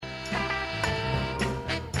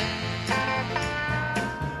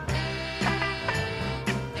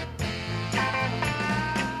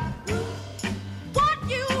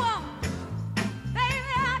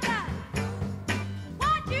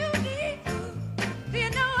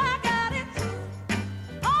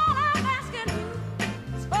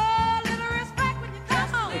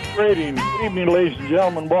Greeting. Good evening, ladies and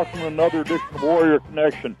gentlemen. Welcome to another edition of Warrior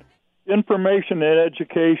Connection. Information and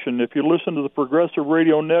education. If you listen to the Progressive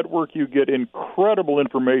Radio Network, you get incredible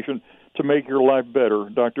information to make your life better.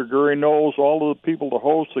 Dr. Gary Knowles, all of the people, the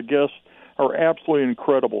hosts, the guests are absolutely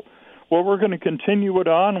incredible. Well, we're going to continue it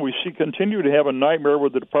on. We continue to have a nightmare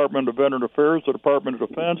with the Department of Veteran Affairs, the Department of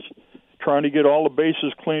Defense, trying to get all the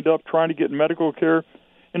bases cleaned up, trying to get medical care,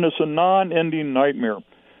 and it's a non-ending nightmare.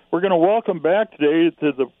 We're going to welcome back today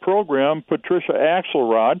to the program Patricia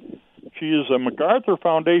Axelrod. She is a MacArthur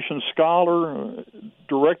Foundation scholar,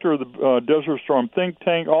 director of the Desert Storm think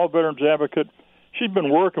tank, all veterans advocate. She's been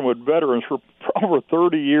working with veterans for over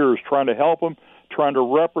 30 years, trying to help them, trying to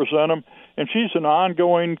represent them, and she's an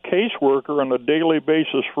ongoing caseworker on a daily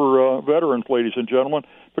basis for veterans, ladies and gentlemen.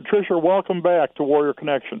 Patricia, welcome back to Warrior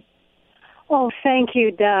Connection. Oh, thank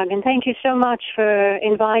you, Doug, and thank you so much for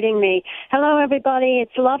inviting me. Hello, everybody.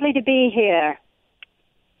 It's lovely to be here.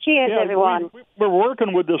 Cheers, everyone. We're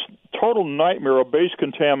working with this total nightmare of base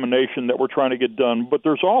contamination that we're trying to get done, but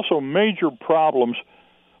there's also major problems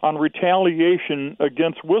on retaliation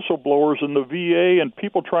against whistleblowers in the VA and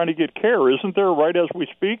people trying to get care. Isn't there, right as we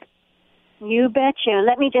speak? You betcha.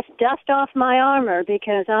 Let me just dust off my armor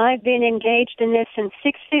because I've been engaged in this since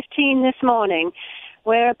 6:15 this morning,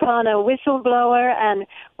 whereupon a whistleblower, and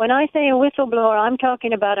when I say a whistleblower, I'm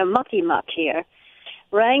talking about a mucky-muck here,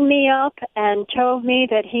 rang me up and told me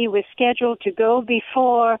that he was scheduled to go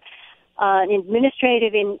before an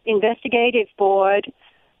administrative investigative board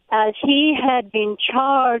as he had been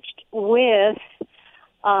charged with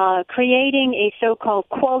creating a so-called,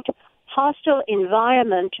 quote, hostile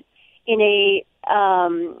environment in a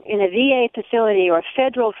VA facility or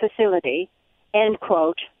federal facility, end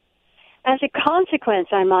quote, as a consequence,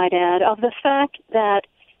 I might add, of the fact that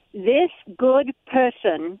this good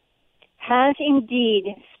person has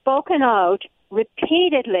indeed spoken out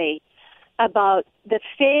repeatedly about the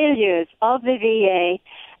failures of the VA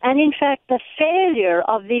and, in fact, the failure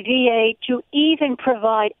of the VA to even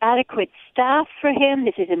provide adequate staff for him.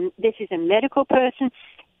 This is a medical person,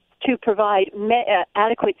 to provide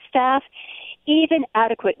adequate staff, even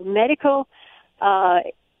adequate medical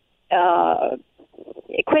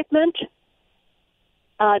equipment,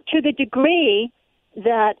 to the degree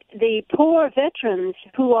that the poor veterans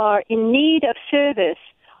who are in need of service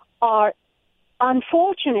are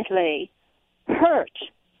unfortunately hurt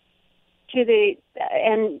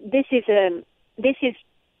and this is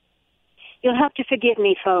you'll have to forgive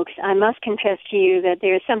me, folks. I must confess to you that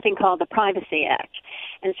there is something called the Privacy Act,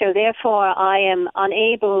 and so therefore I am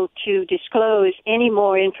unable to disclose any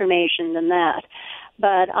more information than that.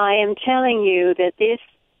 But I am telling you that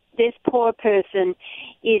this poor person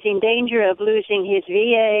is in danger of losing his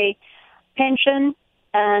VA pension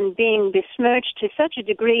and being besmirched to such a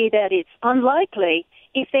degree that it's unlikely,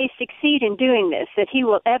 if they succeed in doing this, that he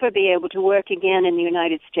will ever be able to work again in the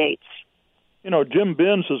United States. You know, Jim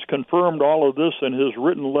Benz has confirmed all of this in his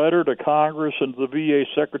written letter to Congress and to the VA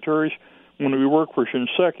secretaries when we work for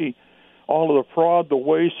Shinseki, all of the fraud, the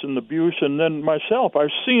waste, and the abuse. And then myself,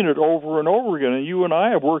 I've seen it over and over again. And you and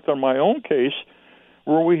I have worked on my own case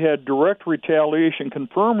where we had direct retaliation,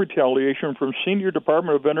 confirmed retaliation from senior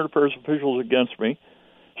Department of Veteran Affairs officials against me,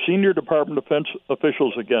 senior Department of Defense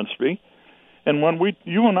officials against me. And when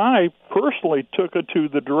you and I personally took it to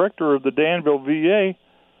the director of the Danville VA,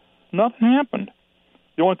 nothing happened.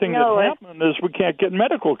 The only thing that happened is we can't get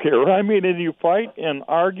medical care. I mean, and you fight and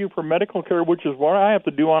argue for medical care, which is what I have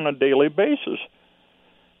to do on a daily basis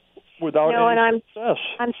without any success.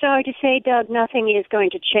 I'm sorry to say, Doug, nothing is going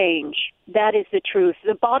to change. That is the truth.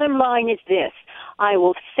 The bottom line is this. I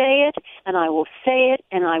will say it, and I will say it,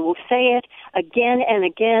 and I will say it again and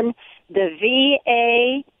again. The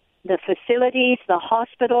VA, the facilities, the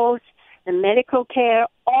hospitals, the medical care,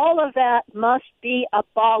 all of that must be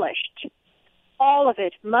abolished. All of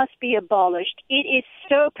it must be abolished. It is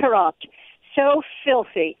so corrupt, so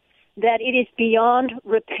filthy, that it is beyond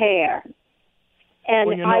repair.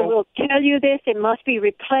 And I will tell you this, it must be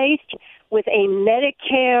replaced with a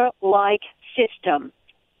Medicare-like system.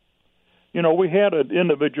 You know, we had an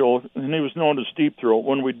individual, and he was known as Deep Throat.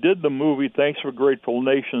 When we did the movie Thanks for a Grateful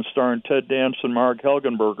Nation, starring Ted Danson, Mark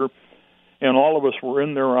Helgenberger, and all of us were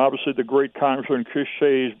in there, obviously the great Congressman Chris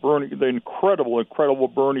Shays, the incredible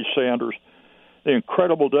Bernie Sanders, the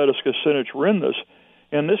incredible Dennis Kucinich were in this.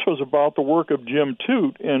 And this was about the work of Jim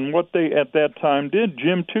Toot, and what they at that time did.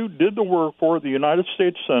 Jim Toot did the work for the United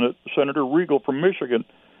States Senate, Senator Regal from Michigan,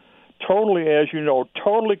 totally, as you know,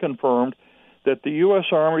 totally confirmed that the U.S.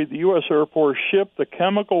 Army, the U.S. Air Force shipped the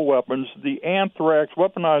chemical weapons, the anthrax,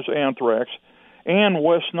 weaponized anthrax, and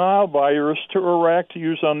West Nile virus to Iraq to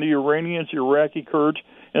use on the Iranians, Iraqi Kurds,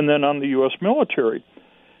 and then on the U.S. military.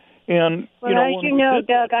 And as you know,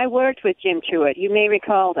 Doug, I worked with Jim Tewitt. You may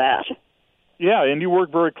recall that. Yeah, and you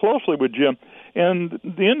worked very closely with Jim. And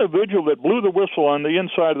the individual that blew the whistle on the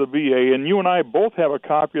inside of the VA, and you and I both have a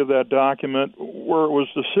copy of that document where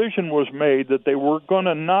decision was made that they were going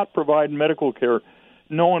to not provide medical care,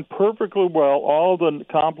 knowing perfectly well all the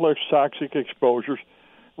complex toxic exposures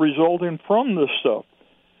resulting from this stuff.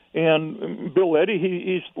 And Bill Eddy,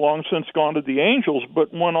 he's long since gone to the Angels,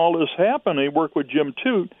 but when all this happened, he worked with Jim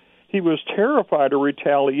Tewitt, he was terrified of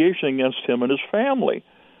retaliation against him and his family.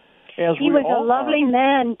 He was a lovely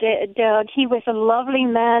man, Doug. He was a lovely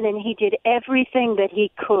man, and he did everything that he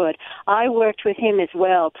could. I worked with him as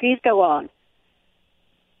well. Please go on.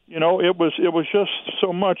 It was just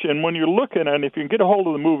so much. And when you look at it, if you can get a hold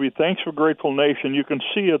of the movie, Thanks for Grateful Nation, you can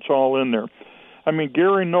see it's all in there. I mean,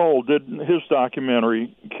 Gary Knoll did his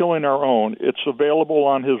documentary, Killing Our Own. It's available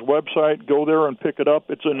on his website. Go there and pick it up.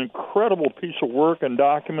 It's an incredible piece of work and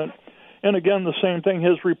document. And again, the same thing,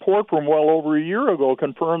 his report from well over a year ago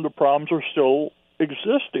confirmed the problems are still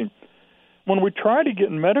existing. When we try to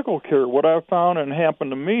get medical care, what I've found and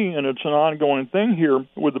happened to me, and it's an ongoing thing here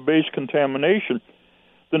with the base contamination,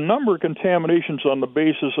 the number of contaminations on the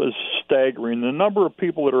bases is staggering. The number of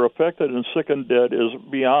people that are affected and sick and dead is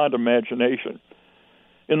beyond imagination.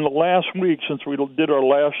 In the last week, since we did our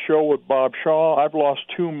last show with Bob Shaw, I've lost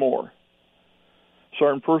 2 more.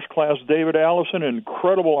 Sergeant First Class David Allison,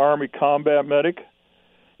 incredible Army combat medic,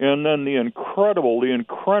 and then the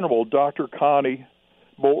incredible Dr. Connie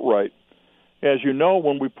Boatwright. As you know,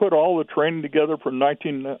 when we put all the training together for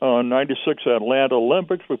 1996 Atlanta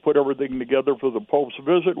Olympics, we put everything together for the Pope's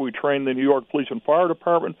visit. We trained the New York Police and Fire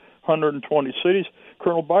Department, 120 cities.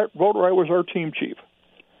 Colonel Boatwright was our team chief.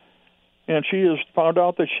 And she has found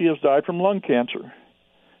out that she has died from lung cancer,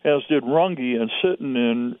 as did Runge and Sitton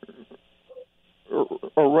and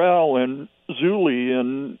Orel and Zuli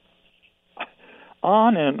and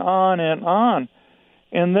on and on and on.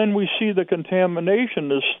 And then we see the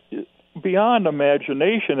contamination is beyond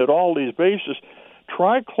imagination at all these bases.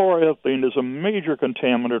 Trichloroethylene is a major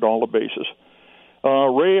contaminant at all the bases.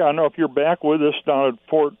 Ray, I don't know if you're back with us down at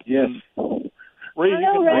Fort. Yes. Ray,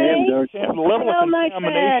 hello, Ray. The level of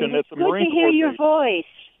contamination at the Marine Corps. Good to hear your voice.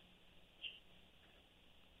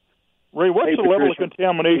 Ray, what's the level of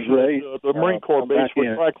contamination at the Marine Corps base with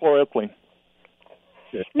trichloroethylene?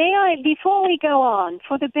 May I, before we go on,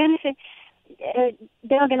 for the benefit,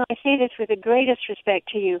 Doug, and I say this with the greatest respect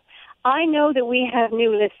to you, I know that we have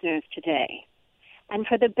new listeners today. And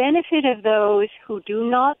for the benefit of those who do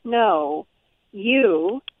not know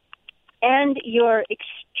you and your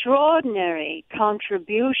extraordinary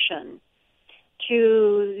contribution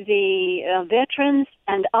to the veterans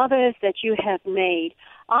and others that you have made,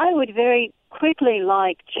 I would very quickly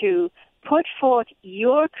like to put forth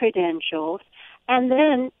your credentials, and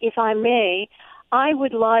then, if I may, I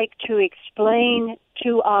would like to explain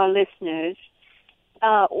to our listeners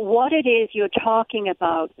what it is you're talking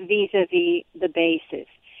about vis-a-vis the bases.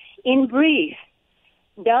 In brief,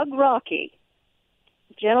 Doug Rockey,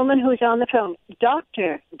 gentleman who's on the phone,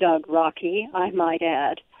 Dr. Doug Rockey, I might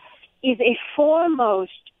add, is a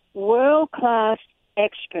foremost world-class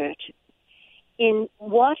expert in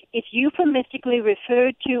what is euphemistically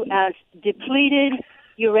referred to as depleted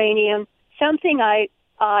uranium, something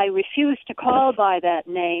I refuse to call by that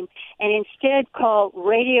name, and instead call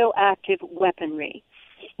radioactive weaponry.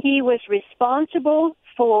 He was responsible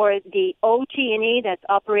for the OT&E, that's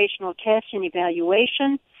operational test and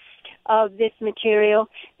evaluation of this material.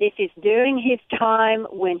 This is during his time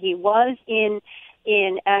when he was in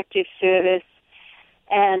active service,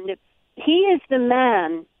 and he is the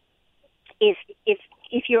man.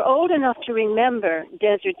 If you're old enough to remember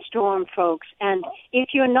Desert Storm, folks, and if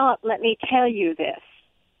you're not, let me tell you this.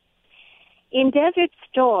 In Desert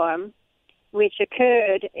Storm, which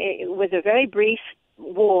occurred, it was a very brief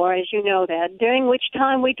war, as you know that, during which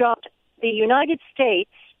time the United States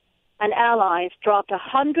and allies dropped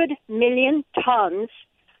 100 million tons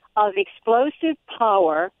of explosive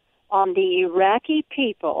power on the Iraqi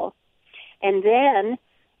people, and then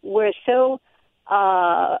were so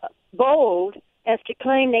bold as to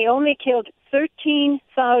claim they only killed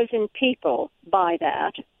 13,000 people by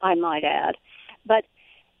that, I might add. But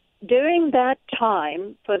during that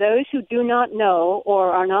time, for those who do not know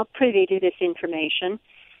or are not privy to this information,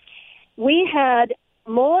 we had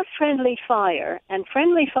more friendly fire, and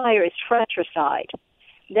friendly fire is fratricide,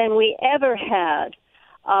 than we ever had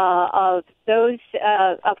of those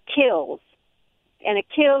of kills. And a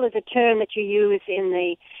kill is a term that you use in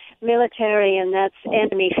the military, and that's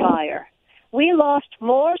enemy fire. We lost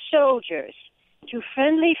more soldiers to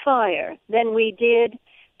friendly fire than we did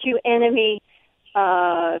to enemy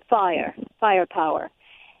firepower.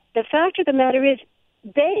 The fact of the matter is,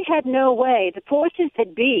 they had no way, the forces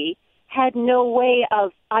that be had no way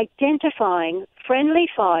of identifying friendly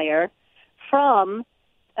fire from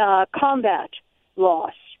combat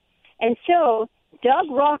loss. And so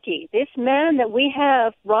Doug Rockey, this man that we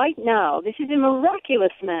have right now, this is a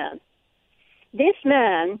miraculous man. This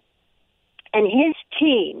man and his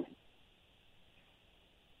team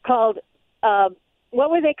called, what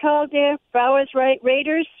were they called there? Bowers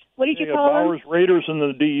Raiders? What did you call them? Bowers Raiders and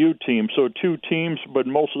the DU team, so two teams, but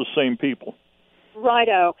most of the same people.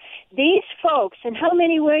 Righto. These folks, and how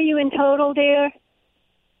many were you in total there?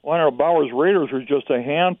 Well, I don't know, Bowers Raiders were just a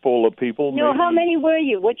handful of people. No, how many were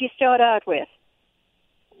you? What did you start out with?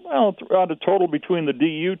 Well, out of total between the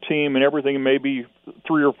DU team and everything, maybe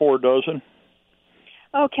 3 or 4 dozen.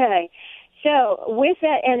 Okay. So with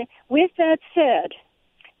that said,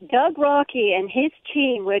 Doug Rockey and his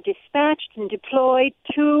team were dispatched and deployed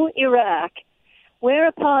to Iraq,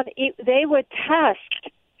 whereupon they were tasked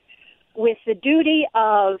with the duty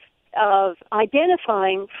of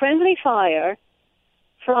identifying friendly fire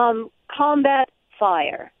from combat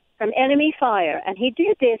fire, from enemy fire. And he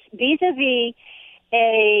did this vis-a-vis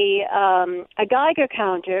a Geiger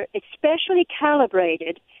counter especially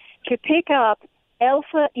calibrated to pick up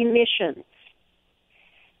alpha emissions.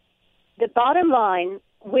 The bottom line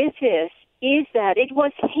with this is that it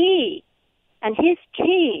was he and his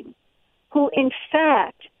team who, in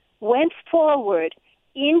fact, went forward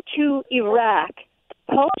into Iraq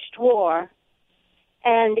post-war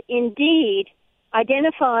and indeed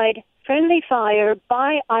identified friendly fire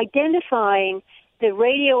by identifying the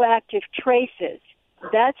radioactive traces.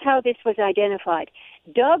 That's how this was identified.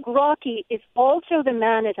 Doug Rockey is also the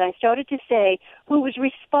man, as I started to say, who was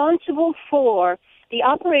responsible for the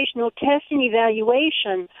operational test and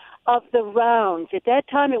evaluation of the rounds. At that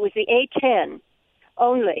time, it was the A-10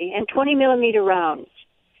 only, and 20-millimeter rounds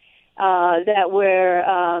that were,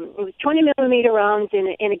 it was 20-millimeter rounds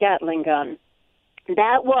in a Gatling gun.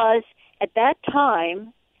 That was, at that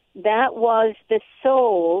time, that was the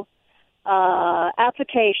sole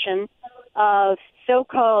application of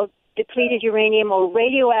so-called depleted uranium or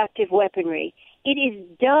radioactive weaponry. It is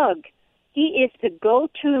Doug. He is the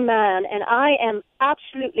go-to man, and I am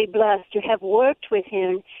absolutely blessed to have worked with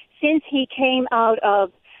him since he came out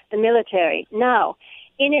of the military. Now,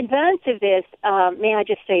 in advance of this, may I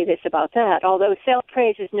just say this about that, although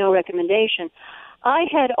self-praise is no recommendation, I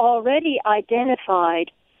had already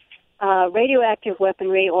identified radioactive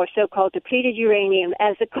weaponry or so-called depleted uranium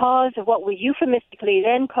as the cause of what was euphemistically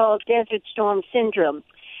then called Desert Storm Syndrome.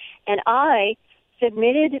 And I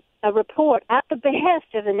submitted a report at the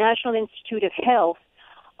behest of the National Institute of Health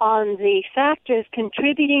on the factors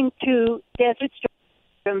contributing to Desert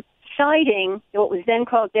Storm, citing what was then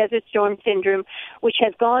called Desert Storm Syndrome, which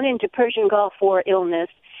has gone into Persian Gulf War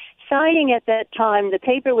illness. Citing at that time, the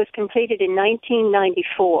paper was completed in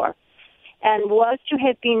 1994 and was to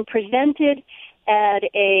have been presented at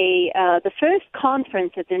the first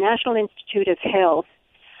conference at the National Institute of Health,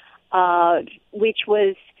 which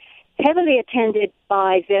was heavily attended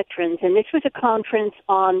by veterans, and this was a conference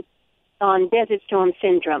on Desert Storm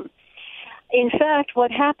Syndrome. In fact, what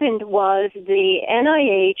happened was the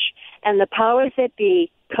NIH and the powers that be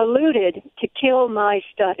colluded to kill my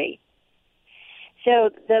study. So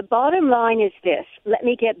the bottom line is this. Let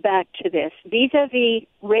me get back to this. Vis-a-vis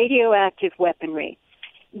radioactive weaponry.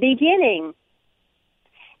 Beginning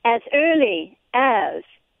as early as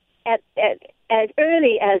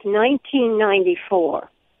 1994,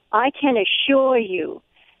 I can assure you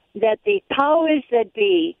that the powers that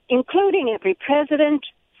be, including every president,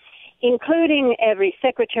 including every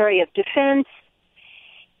Secretary of Defense,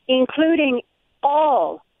 including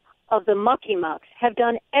all of the mucky-mucks, have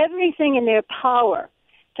done everything in their power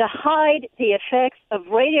to hide the effects of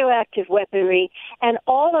radioactive weaponry and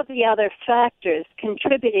all of the other factors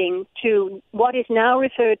contributing to what is now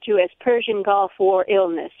referred to as Persian Gulf War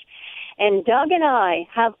illness. And Doug and I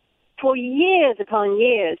have, for years upon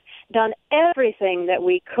years, done everything that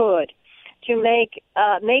we could to make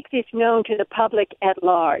this known to the public at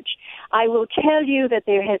large. I will tell you that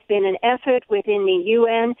there has been an effort within the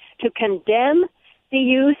UN to condemn the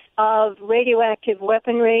use of radioactive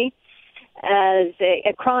weaponry as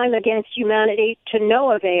a crime against humanity to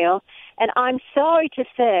no avail. And I'm sorry to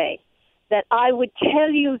say that I would tell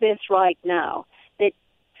you this right now, that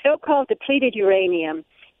so-called depleted uranium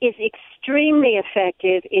is extremely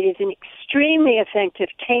effective. It is an extremely effective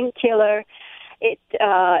tank killer. It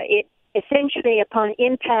essentially, upon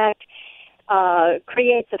impact,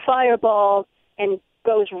 creates a fireball and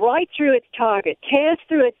goes right through its target, tears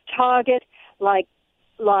through its target like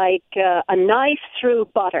a knife through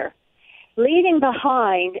butter, leaving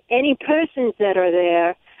behind any persons that are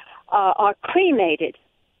there are cremated,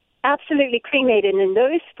 absolutely cremated, and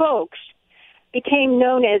those folks became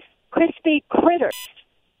known as crispy critters.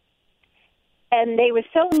 And they were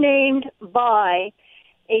so named by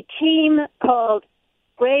a team called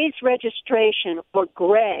Gray's Registration, or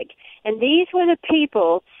GREG. And these were the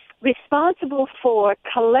people responsible for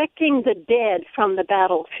collecting the dead from the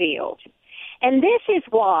battlefield. And this is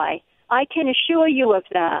why, I can assure you of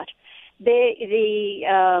that, the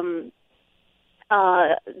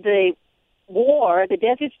war, the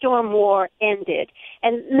Desert Storm War, ended.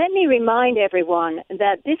 And let me remind everyone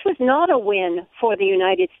that this was not a win for the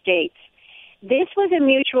United States. This was a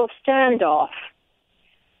mutual standoff.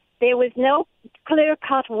 There was no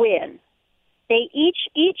clear-cut win.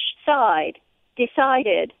 Each side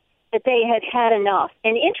decided that they had had enough.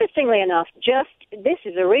 And interestingly enough, this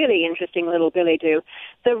is a really interesting little billy-do,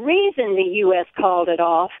 the reason the U.S. called it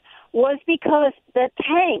off was because the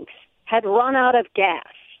tanks had run out of gas.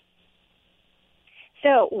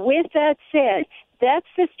 So with that said, that's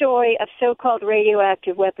the story of so-called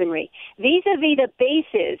radioactive weaponry. Vis-a-vis the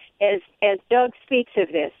bases, as Doug speaks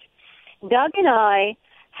of this, Doug and I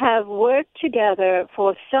have worked together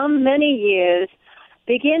for some many years,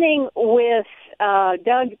 beginning with,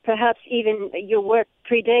 Doug, perhaps even your work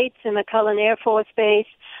predates the McCullen Air Force Base,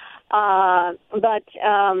 but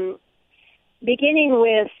beginning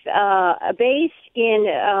with a base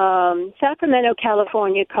in Sacramento,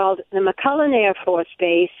 California called the McCullen Air Force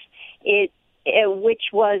Base, which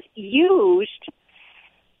was used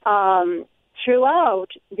throughout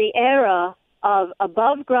the era of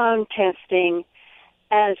above-ground testing,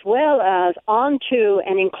 as well as onto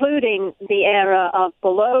and including the era of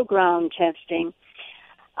below-ground testing,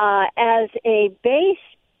 as a base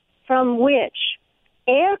from which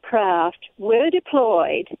aircraft were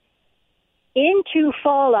deployed into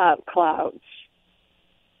fallout clouds.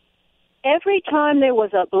 Every time there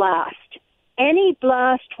was a blast, any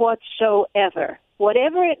blast whatsoever,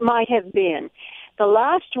 whatever it might have been, the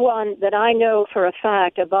last one that I know for a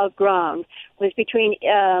fact above ground was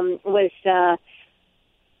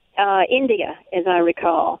India, as I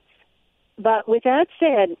recall. But with that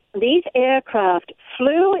said, these aircraft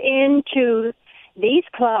flew into these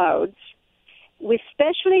clouds with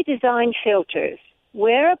specially designed filters,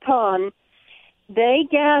 whereupon they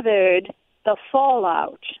gathered the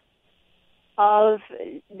fallout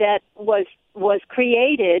that was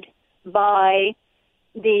created by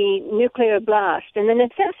the nuclear blast. And the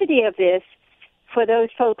necessity of this, for those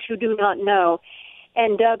folks who do not know,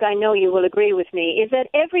 and Doug, I know you will agree with me, is that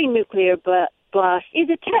every nuclear blast is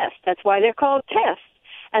a test. That's why they're called tests.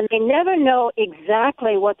 And they never know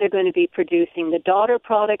exactly what they're going to be producing, the daughter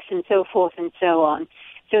products and so forth and so on.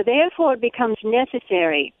 So therefore it becomes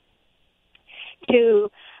necessary to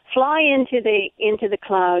fly into the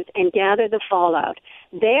clouds and gather the fallout.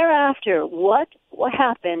 Thereafter, what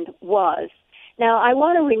happened was, now I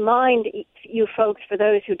want to remind you folks, for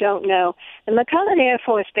those who don't know, the McCullen Air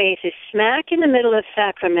Force Base is smack in the middle of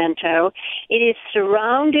Sacramento. It is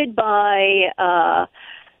surrounded by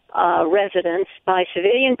residents, by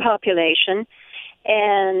civilian population,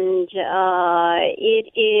 and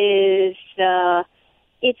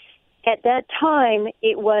it's at that time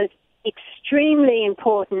it was extremely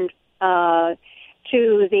important to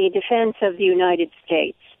the defense of the United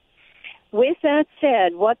States. With that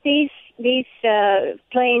said, what these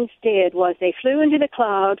planes did was they flew into the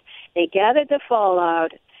cloud, they gathered the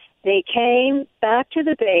fallout, they came back to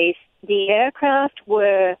the base, the aircraft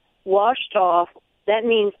were washed off. That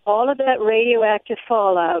means all of that radioactive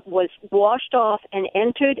fallout was washed off and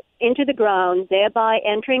entered into the ground, thereby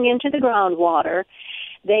entering into the groundwater.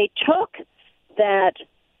 They took that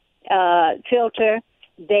filter,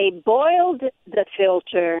 they boiled the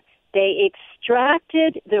filter, they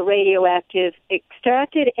extracted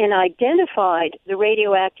and identified the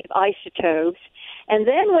radioactive isotopes, and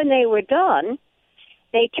then when they were done,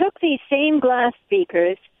 they took these same glass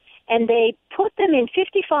beakers and they put them in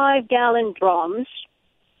 55-gallon drums,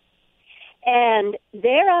 and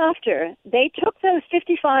thereafter they took those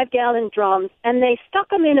 55-gallon drums and they stuck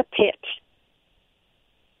them in a pit.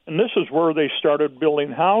 And this is where they started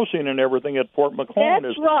building housing and everything at Fort McClellan.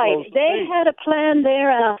 That's right. They had a plan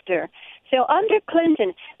thereafter. So under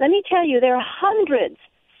Clinton, let me tell you, there are hundreds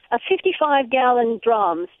of 55-gallon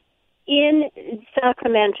drums in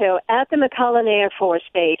Sacramento at the McCullen Air Force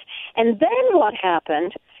Base. And then what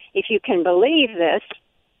happened, if you can believe this,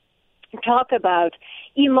 talk about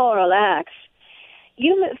immoral acts.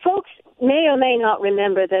 folks may or may not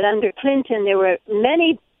remember that under Clinton there were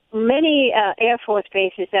many Air Force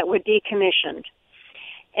bases that were decommissioned,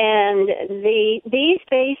 and these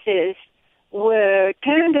bases were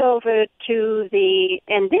turned over to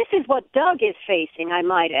and this is what Doug is facing, I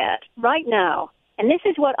might add, right now, and this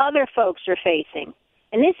is what other folks are facing,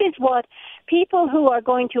 and this is what people who are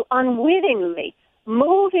going to unwittingly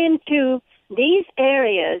move into these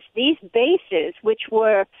areas, these bases, which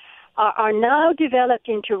are now developed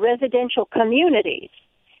into residential communities.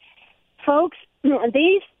 Folks,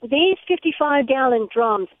 these 55-gallon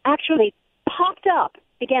drums actually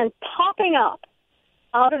began popping up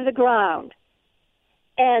out of the ground,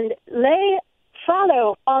 and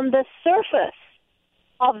follow on the surface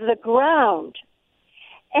of the ground.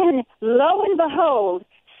 And lo and behold,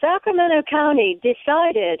 Sacramento County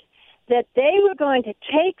decided that they were going to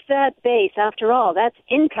take that base. After all, that's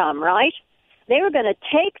income, right? They were going to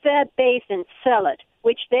take that base and sell it,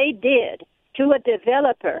 which they did, to a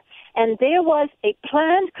developer. And there was a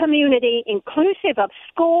planned community inclusive of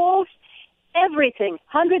schools, everything,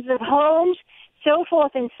 hundreds of homes, so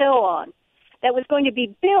forth and so on, that was going to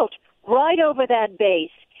be built right over that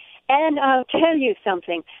base. And I'll tell you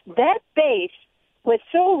something, that base was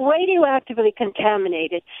so radioactively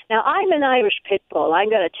contaminated. Now, I'm an Irish pit bull,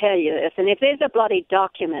 I'm going to tell you this, and if there's a bloody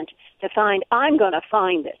document to find, I'm going to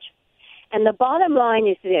find it. And the bottom line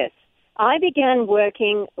is this. I began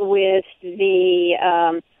working with the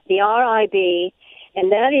RIB,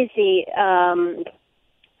 and that is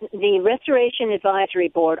the Restoration Advisory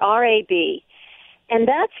Board, RAB. And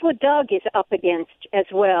that's what Doug is up against as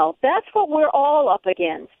well. That's what we're all up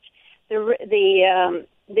against.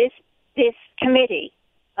 This committee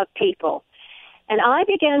of people. And I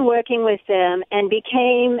began working with them and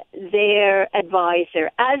became their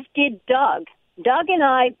advisor, as did Doug. Doug and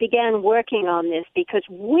I began working on this because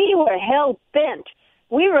we were hell-bent.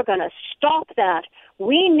 We were going to stop that.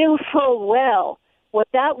 We knew full well what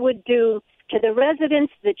that would do to the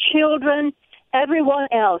residents, the children, everyone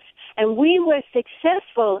else. And we were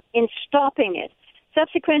successful in stopping it.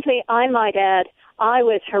 Subsequently, I might add, I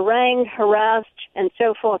was harangued, harassed, and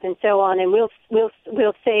so forth and so on, and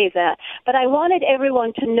we'll save that. But I wanted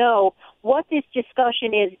everyone to know what this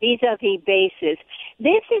discussion is vis-a-vis bases.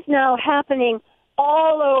 This is now happening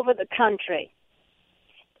all over the country.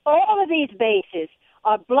 All of these bases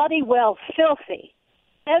are bloody well filthy.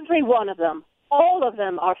 Every one of them, all of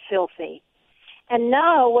them are filthy. And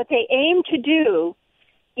now what they aim to do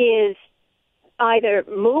is either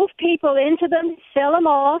move people into them, sell them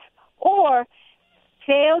off, or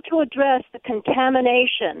fail to address the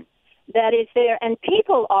contamination that is there. And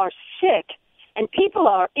people are sick, and people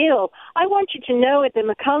are ill. I want you to know at the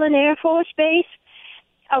McCullen Air Force Base,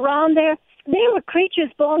 around there were creatures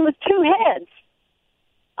born with two heads.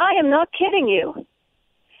 I am not kidding you.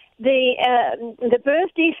 The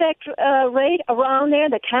birth defect rate around there,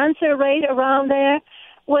 the cancer rate around there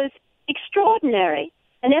was extraordinary.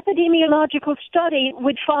 An epidemiological study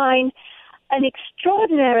would find an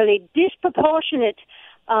extraordinarily disproportionate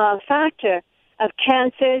factor of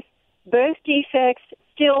cancers, birth defects,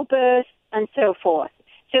 stillbirths, and so forth.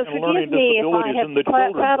 So forgive me if I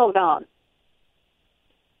have prattled on.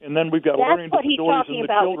 And then we've got learning disabilities in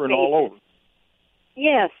the children all over.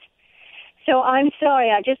 Yes. So I'm sorry.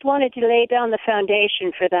 I just wanted to lay down the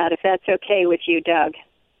foundation for that, if that's okay with you, Doug.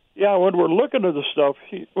 Yeah, when we're looking at the stuff,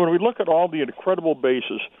 when we look at all the incredible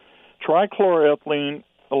bases, trichloroethylene,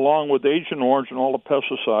 along with Agent Orange and all the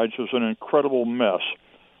pesticides, is an incredible mess.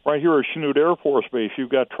 Right here at Chanute Air Force Base, you've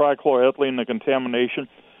got trichloroethylene, the contamination.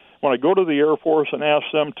 When I go to the Air Force and ask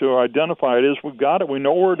them to identify it, we've got it, we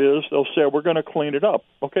know where it is, they'll say, we're going to clean it up.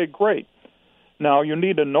 Okay, great. Now, you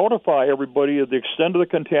need to notify everybody of the extent of the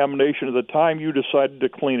contamination at the time you decided to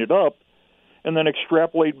clean it up, and then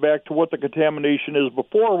extrapolate back to what the contamination is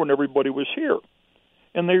before when everybody was here.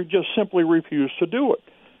 And they just simply refuse to do it.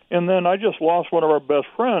 And then I just lost one of our best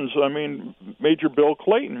friends. I mean, Major Bill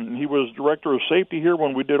Clayton. He was director of safety here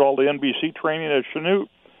when we did all the NBC training at Chanute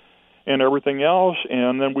and everything else.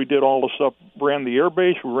 And then we did all the stuff, ran the air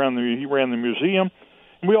base, he ran the museum.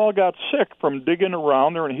 And we all got sick from digging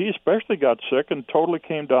around there, and he especially got sick and totally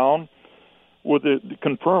came down with the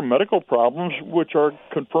confirmed medical problems, which are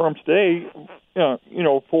confirmed today,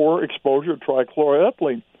 for exposure to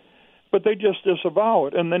trichloroethylene. But they just disavow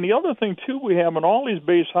it. And then the other thing, too, we have in all these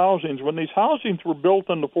base housings, when these housings were built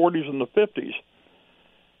in the 40s and the 50s,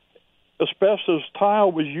 asbestos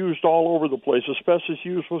tile was used all over the place. Asbestos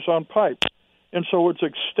use was on pipe. And so it's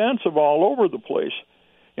extensive all over the place.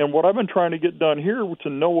 And what I've been trying to get done here to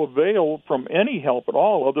no avail from any help at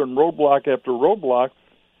all, other than roadblock after roadblock,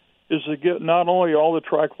 is to get not only all the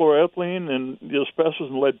trichloroethylene and the asbestos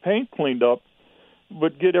and lead paint cleaned up,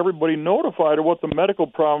 but get everybody notified of what the medical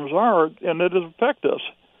problems are and that it affect us.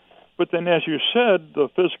 But then, as you said, the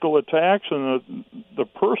physical attacks and the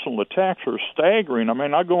personal attacks are staggering. I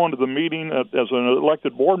mean, I go into the meeting as an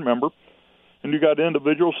elected board member, and you got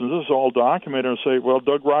individuals, and this is all documented, and say, well,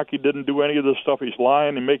 Doug Rocky didn't do any of this stuff. He's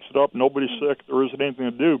lying. He makes it up. Nobody's sick. There isn't anything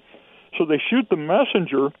to do. So they shoot the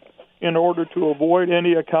messenger in order to avoid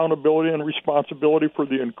any accountability and responsibility for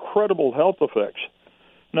the incredible health effects.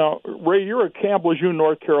 Now, Ray, you're at Camp Lejeune,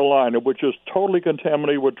 North Carolina, which is totally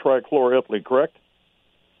contaminated with trichloroethylene, correct?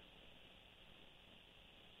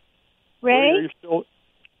 Ray? Are you still?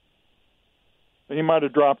 He might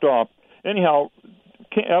have dropped off. Anyhow,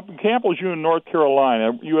 up in Camp Lejeune, North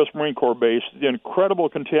Carolina, U.S. Marine Corps base, the incredible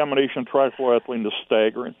contamination of trichloroethylene is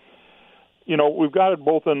staggering. You know, we've got it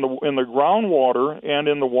both in the groundwater and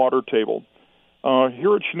in the water table.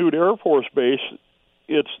 Here at Chanute Air Force Base,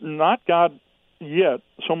 it's not got yet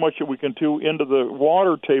so much that we can do into the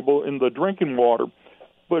water table in the drinking water,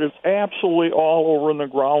 but it's absolutely all over in the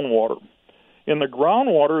groundwater. In the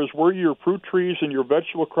groundwater is where your fruit trees and your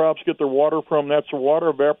vegetable crops get their water from. That's the water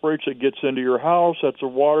evaporates, it gets into your house. That's the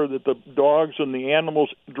water that the dogs and the animals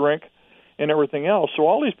drink and everything else. So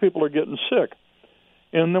all these people are getting sick.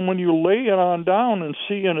 And then when you lay it on down and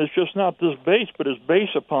see, and it's just not this base, but it's base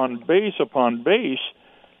upon base upon base,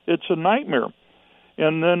 it's a nightmare.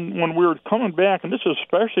 And then when we were coming back, and this is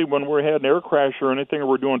especially when we had an air crash or anything, or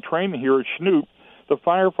we're doing training here at Chanute, the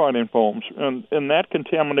firefighting foams, and that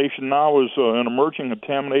contamination now is an emerging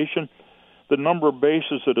contamination. The number of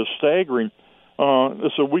bases that is staggering.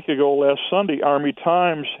 This a week ago, last Sunday, Army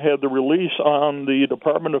Times had the release on the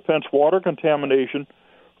Department of Defense water contamination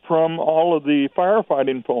from all of the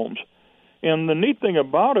firefighting foams. And the neat thing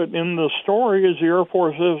about it in the story is the Air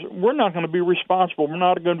Force says, we're not going to be responsible. We're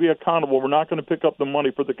not going to be accountable. We're not going to pick up the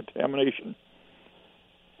money for the contamination.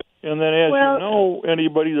 And then, as you know,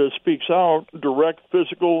 anybody that speaks out, direct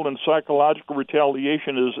physical and psychological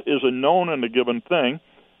retaliation is a known and a given thing.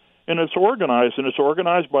 And it's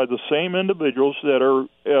organized by the same individuals that are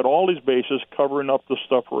at all these bases covering up the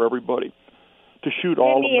stuff for everybody. To shoot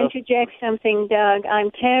all. Let me interject something, Doug. I'm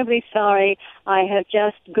terribly sorry. I have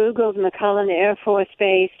just Googled McCullen Air Force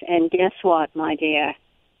Base, and guess what, my dear?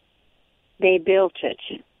 They built it.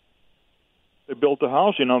 They built the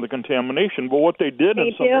housing on the contamination. But what they did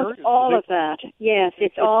in some areas... They built all of that. Yes,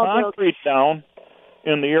 it's all built. Concrete down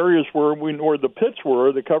in the areas where the pits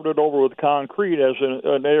were. They covered it over with concrete as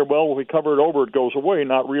an air. Well, if we cover it over, it goes away,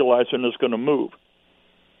 not realizing it's going to move.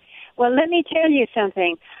 Well, let me tell you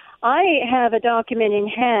something. I have a document in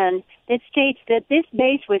hand that states that this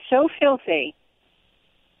base was so filthy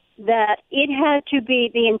that it had to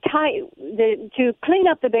be to clean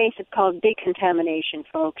up the base. It's called decontamination,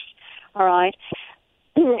 folks. All right,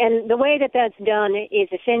 and the way that that's done is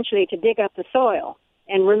essentially to dig up the soil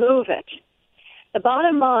and remove it. The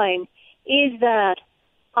bottom line is that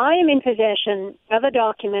I am in possession of a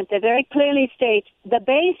document that very clearly states the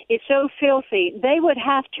base is so filthy they would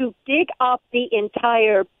have to dig up the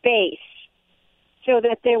entire base so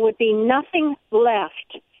that there would be nothing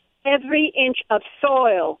left. Every inch of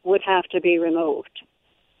soil would have to be removed.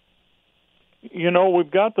 You know,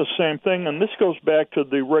 we've got the same thing, and this goes back to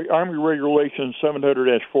the Army Regulation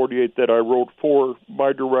 700-48 that I wrote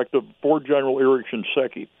by directive for General Eric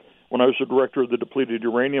Shinseki when I was the director of the Depleted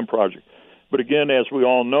Uranium Project. But again, as we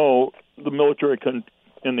all know, the military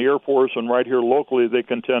in the Air Force and right here locally, they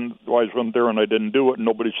contend, well, I wasn't there and I didn't do it and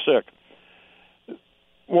nobody's sick.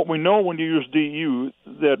 What we know when you use DU,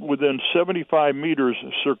 that within 75 meters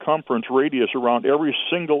circumference radius around every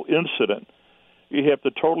single incident, you have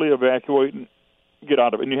to totally evacuate and get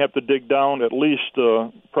out of it. And you have to dig down at least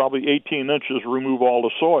probably 18 inches to remove all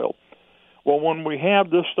the soil. Well, when we have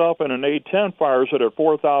this stuff in an A-10 fires that are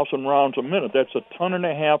 4,000 rounds a minute, that's 1.5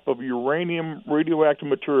 tons of uranium radioactive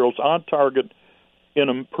materials on target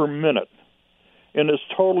per minute. And it's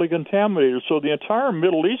totally contaminated. So the entire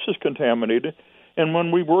Middle East is contaminated. And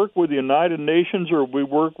when we work with the United Nations or we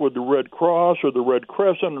work with the Red Cross or the Red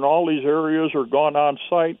Crescent and all these areas are gone on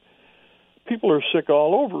site, people are sick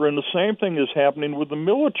all over. And the same thing is happening with the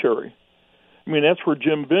military. I mean, that's where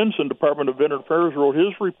Jim Benson, Department of Veteran Affairs, wrote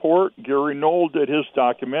his report. Gary Knoll did his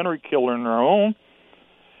documentary, Killing Our Own.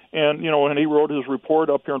 And, you know, and he wrote his report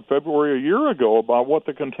up here in February a year ago about what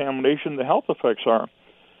the contamination, the health effects are.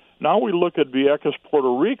 Now we look at Vieques,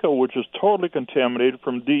 Puerto Rico, which is totally contaminated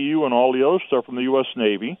from DU and all the other stuff from the U.S.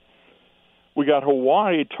 Navy. We got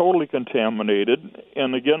Hawaii totally contaminated,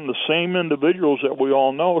 and again, the same individuals that we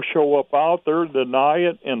all know show up out there, deny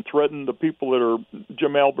it, and threaten the people that are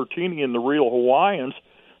Jim Albertini and the real Hawaiians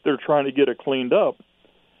They're trying to get it cleaned up.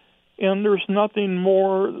 And there's nothing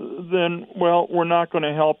more than, well, we're not going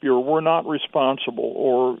to help you, or we're not responsible,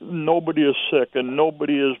 or nobody is sick and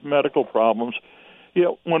nobody has medical problems.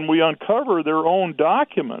 Yet when we uncover their own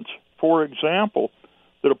documents, for example,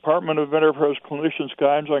 the Department of Veterans Affairs Clinicians'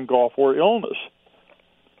 Guidance on Gulf War Illness,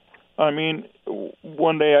 I mean,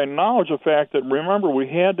 when they acknowledge the fact that, remember, we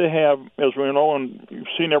had to have, as we know, and you've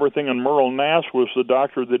seen everything, and Merle Nass was the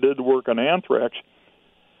doctor that did the work on anthrax.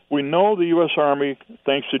 We know the U.S. Army,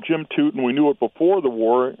 thanks to Jim Tootin, we knew it before the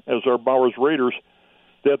war, as our Bowers Raiders,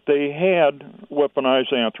 that they had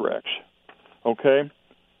weaponized anthrax. Okay?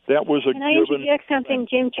 That was a given. Can I interject something?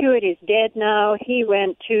 Jim Tootin is dead now. He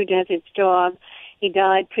went to Desert Storm. He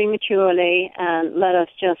died prematurely, and let us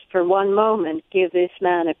just for one moment give this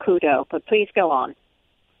man a kudo. But please go on.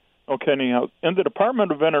 Okay, anyhow, in the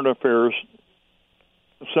Department of Veteran Affairs,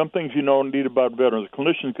 some things you know need about veterans, the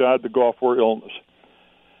Clinician's Guide to Gulf War Illness.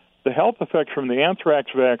 The health effects from the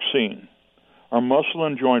anthrax vaccine are muscle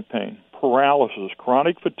and joint pain, paralysis,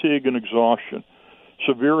 chronic fatigue and exhaustion,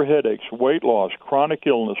 severe headaches, weight loss, chronic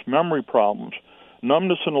illness, memory problems,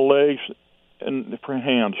 numbness in the legs and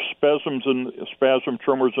hands, spasm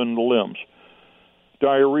tremors in the limbs,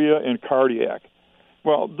 diarrhea, and cardiac.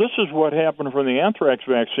 Well, this is what happened from the anthrax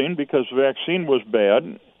vaccine because the vaccine was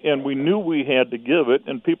bad, and we knew we had to give it,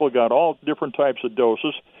 and people got all different types of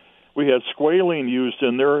doses. We had squalene used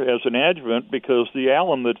in there as an adjuvant because the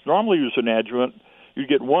alum that's normally used as an adjuvant, you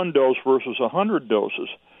get 1 dose versus 100 doses.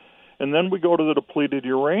 And then we go to the depleted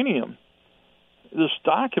uranium. This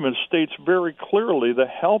document states very clearly the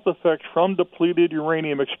health effects from depleted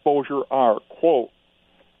uranium exposure are, quote,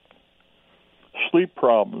 sleep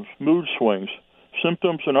problems, mood swings,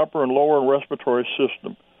 symptoms in upper and lower respiratory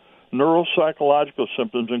system, neuropsychological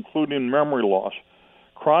symptoms including memory loss,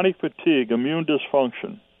 chronic fatigue, immune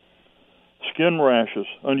dysfunction, skin rashes,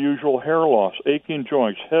 unusual hair loss, aching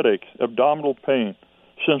joints, headaches, abdominal pain,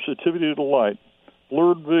 sensitivity to light,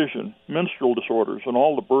 blurred vision, menstrual disorders, and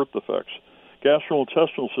all the birth defects,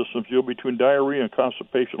 gastrointestinal systems deal between diarrhea and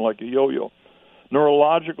constipation like a yo-yo,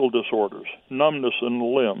 neurological disorders, numbness in the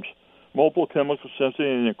limbs, multiple chemical sensitivity,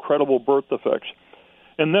 and incredible birth defects.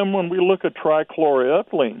 And then when we look at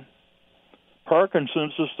trichloroethylene,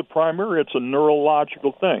 Parkinson's is the primary. It's a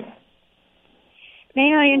neurological thing.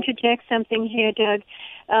 May I interject something here, Doug,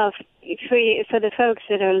 for the folks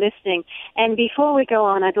that are listening? And before we go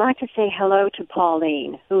on, I'd like to say hello to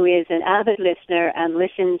Pauline, who is an avid listener and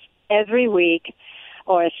listens every week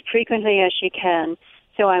or as frequently as she can.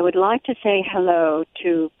 So I would like to say hello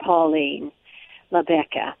to Pauline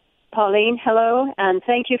LaBecca. Pauline, hello, and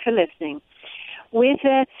thank you for listening. With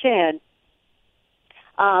that said,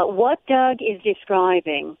 what Doug is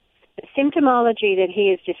describing, the symptomology that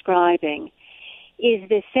he is describing, is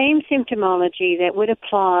the same symptomology that would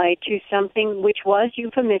apply to something which was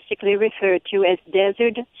euphemistically referred to as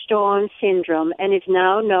Desert Storm Syndrome and is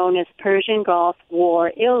now known as Persian Gulf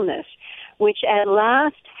War Illness, which at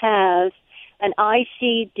last has an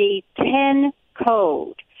ICD-10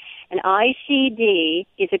 code. An ICD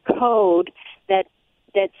is a code that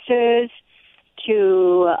serves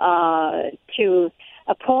to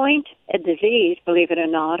appoint a disease, believe it or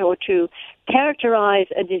not, or to characterize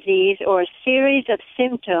a disease or a series of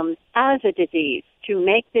symptoms as a disease, to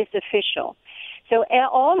make this official. So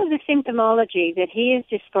all of the symptomology that he is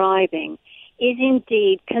describing is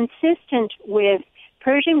indeed consistent with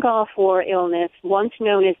Persian Gulf War illness, once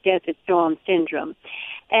known as Desert Storm Syndrome.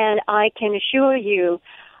 And I can assure you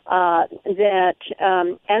that,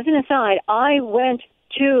 as an aside, I went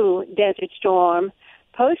to Desert Storm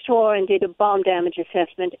post-war and did a bomb damage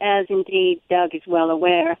assessment, as indeed Doug is well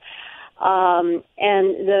aware. And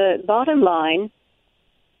the bottom line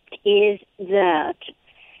is that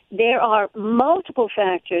there are multiple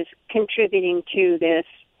factors contributing to this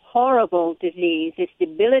horrible disease, this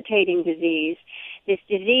debilitating disease, this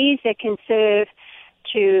disease that can serve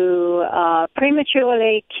to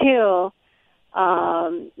prematurely kill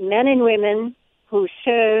men and women who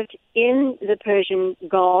served in the Persian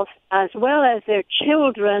Gulf, as well as their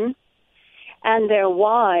children and their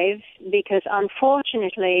wives, because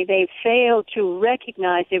unfortunately they failed to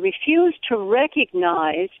recognize, they refused to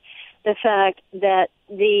recognize the fact that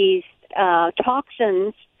these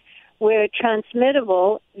toxins were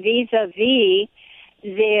transmittable vis-a-vis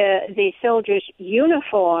the soldiers'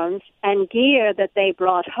 uniforms and gear that they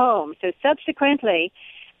brought home. So subsequently,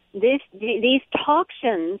 these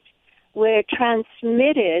toxins were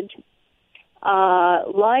transmitted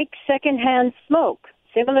like secondhand smoke,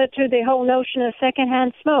 similar to the whole notion of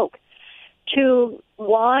secondhand smoke, to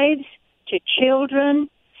wives, to children,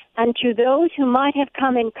 and to those who might have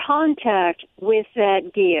come in contact with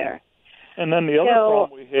that gear. And then the other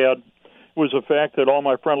problem we had was the fact that all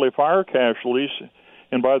my friendly fire casualties,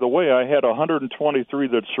 and by the way, I had 123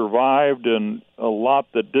 that survived and a lot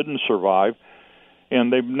that didn't survive,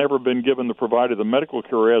 and they've never been given the provided the medical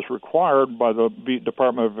care as required by the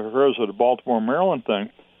Department of Affairs of the Baltimore, Maryland thing.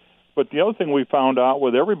 But the other thing we found out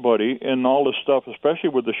with everybody and all this stuff, especially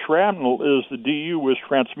with the shrapnel, is the DU was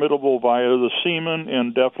transmittable via the semen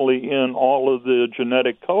and definitely in all of the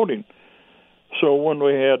genetic coding. So when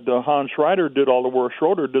we had Hans Schroeder did all the work,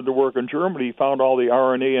 Schroeder did the work in Germany, he found all the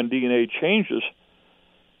RNA and DNA changes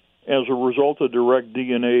as a result of direct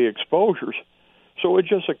DNA exposures. So it's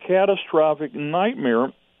just a catastrophic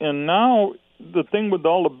nightmare. And now the thing with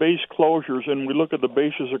all the base closures, and we look at the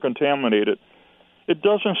bases are contaminated, it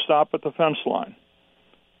doesn't stop at the fence line.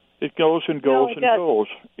 It goes and goes and goes,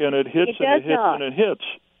 and it hits and it hits and it hits.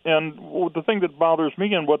 And the thing that bothers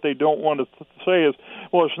me and what they don't want to say is,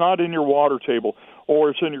 well, it's not in your water table,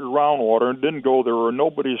 or it's in your groundwater and didn't go there, or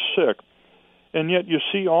nobody's sick. And yet you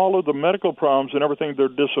see all of the medical problems and everything, they're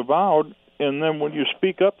disavowed, and then when you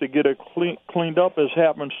speak up to get it cleaned up, as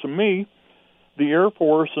happens to me, the Air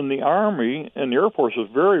Force and the Army, and the Air Force is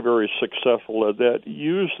very, very successful at that,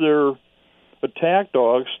 use their attack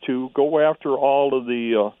dogs to go after all of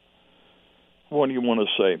the, what do you want to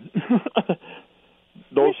say?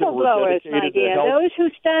 Those whistleblowers, my dear, those who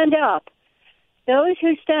stand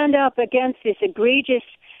up against this egregious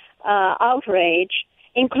outrage,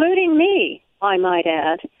 including me, I might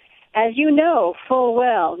add. As you know full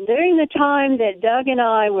well, during the time that Doug and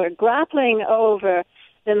I were grappling over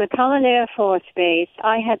the McCullen Air Force Base,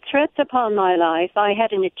 I had threats upon my life. I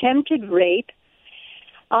had an attempted rape.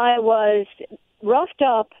 I was roughed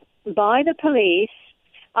up by the police.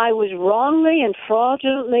 I was wrongly and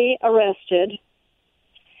fraudulently arrested.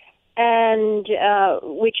 And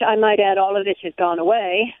which I might add, all of this has gone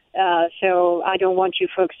away. So I don't want you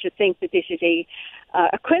folks to think that this is a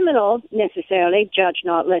criminal necessarily. Judge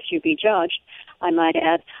not, lest you be judged, I might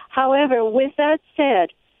add. However, with that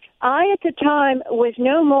said, I at the time was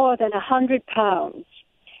no more than 100 pounds,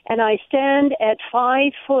 and I stand at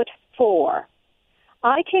 5'4".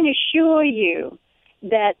 I can assure you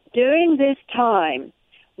that during this time,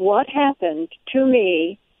 what happened to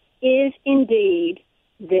me is indeed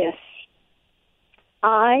this.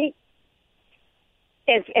 As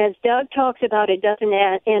Doug talks about, it doesn't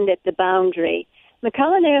end at the boundary.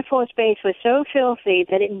 McCullen Air Force Base was so filthy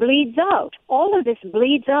that it bleeds out. All of this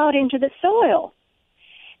bleeds out into the soil.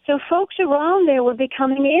 So folks around there were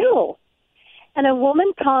becoming ill. And a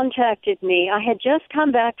woman contacted me. I had just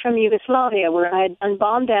come back from Yugoslavia where I had done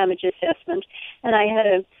bomb damage assessment, and I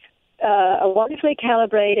had a wonderfully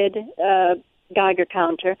calibrated Geiger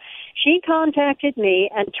counter. She contacted me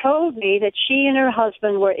and told me that she and her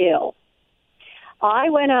husband were ill. I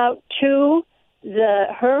went out to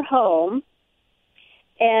her home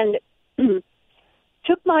and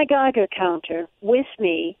took my Geiger counter with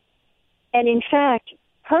me, and in fact,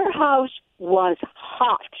 her house was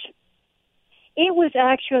hot. It was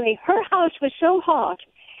actually, her house was so hot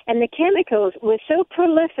and the chemicals were so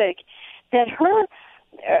prolific that her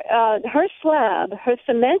slab, her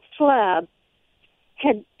cement slab,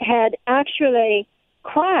 had actually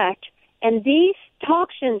cracked, and these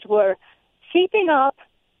toxins were seeping up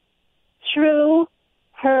through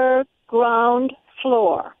her ground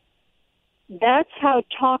floor. That's how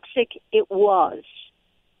toxic it was.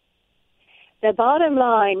 The bottom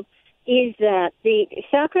line is that the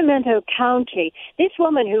Sacramento County, this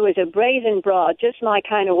woman who is a brazen broad, just my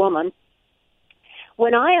kind of woman,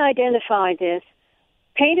 when I identified this,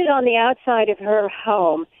 painted on the outside of her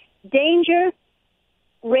home, danger,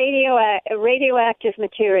 radioactive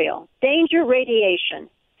material, danger, radiation.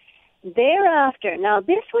 Thereafter, now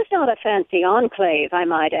this was not a fancy enclave, I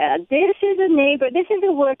might add. This is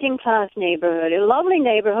a working class neighborhood, a lovely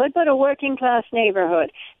neighborhood, but a working class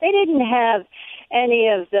neighborhood. They didn't have any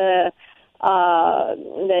of the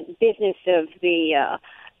business of the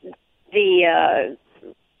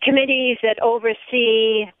committees that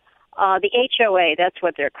oversee the HOA, that's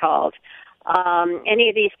what they're called. Any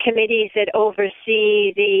of these committees that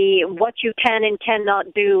oversee what you can and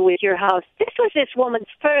cannot do with your house. This was this woman's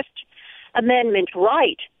First Amendment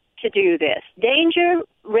right to do this. Danger,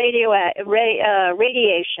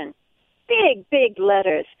 radiation. Big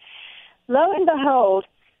letters. Lo and behold,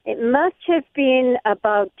 it must have been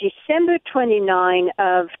about December 29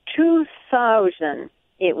 of 2000,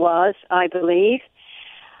 it was, I believe.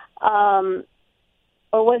 Or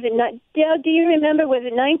was it not? Do you remember, was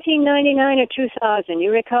it 1999 or 2000?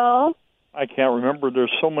 You recall? I can't remember.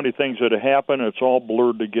 There's so many things that happen. It's all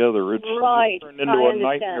blurred together. It's turned into a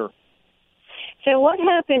nightmare. So what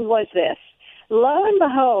happened was this. Lo and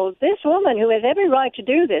behold, this woman who has every right to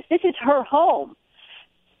do this is her home,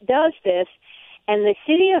 does this, and the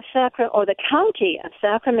city of Sacramento, or the county of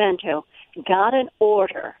Sacramento, got an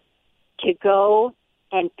order to go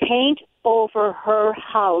and paint over her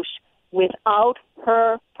house without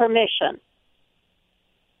her permission.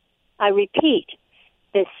 I repeat,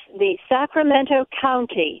 the Sacramento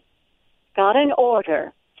County got an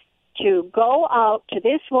order to go out to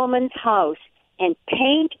this woman's house and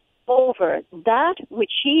paint over that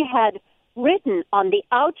which she had written on the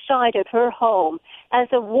outside of her home as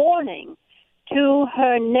a warning to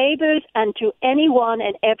her neighbors and to anyone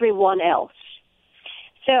and everyone else.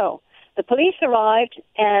 So the police arrived,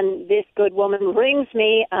 and this good woman rings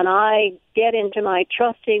me, and I get into my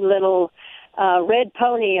trusty little red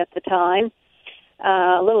pony at the time,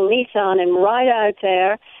 a little Nissan, and ride out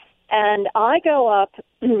there. And I go up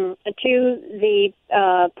to the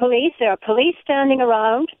police. There are police standing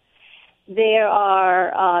around.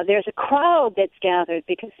 There's a crowd that's gathered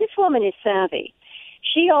because this woman is savvy.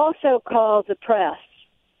 She also called the press.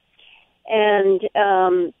 And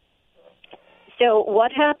so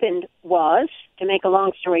what happened was, to make a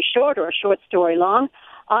long story short or a short story long,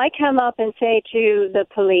 I come up and say to the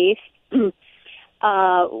police,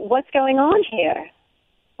 what's going on here?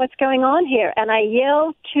 What's going on here? And I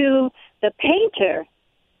yell to the painter,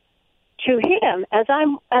 to him, as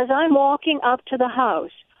I'm walking up to the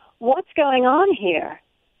house, what's going on here?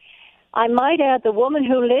 I might add, the woman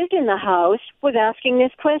who lived in the house was asking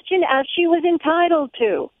this question as she was entitled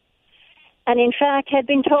to, and in fact had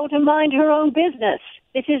been told to mind her own business.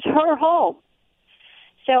 This is her home.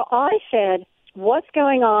 So I said, what's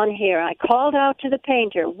going on here? I called out to the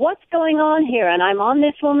painter, what's going on here? And I'm on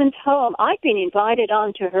this woman's home. I've been invited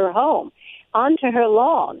onto her home, onto her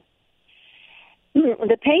lawn.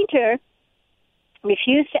 The painter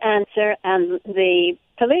refused to answer, and the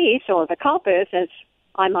police, or the coppers, as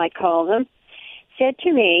I might call them, said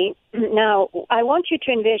to me, now, I want you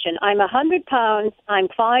to envision, I'm 100 pounds, I'm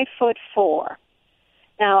 5'4".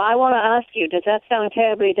 Now, I want to ask you, does that sound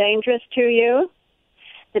terribly dangerous to you?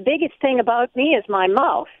 The biggest thing about me is my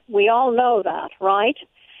mouth. We all know that, right?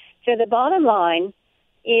 So the bottom line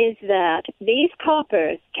is that these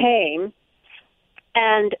coppers came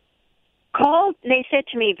and called. They said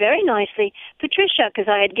to me very nicely, Patricia, because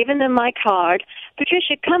I had given them my card,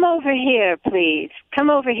 Patricia, come over here, please. Come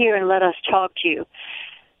over here and let us talk to you.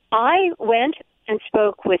 I went and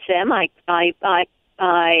spoke with them. I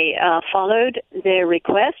followed their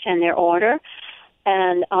request and their order,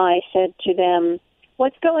 and I said to them,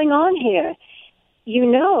 what's going on here? You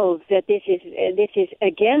know that this is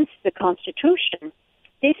against the Constitution.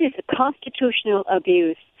 This is a constitutional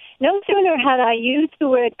abuse. No sooner had I used the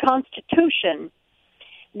word Constitution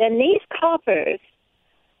than these coppers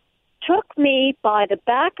took me by the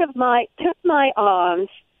back of took my arms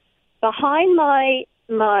behind my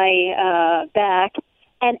back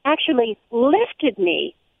and actually lifted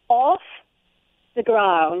me off the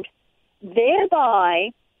ground,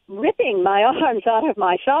 thereby ripping my arms out of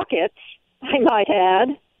my sockets, I might add,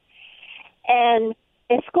 and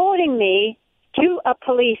escorting me to a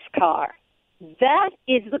police car. That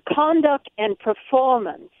is the conduct and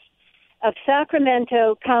performance of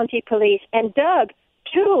Sacramento County Police. And Doug,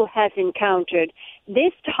 too, has encountered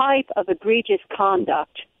this type of egregious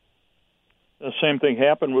conduct. The same thing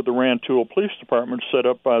happened with the Rantoul Police Department, set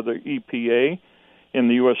up by the EPA and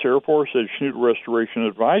the U.S. Air Force as Chenute Restoration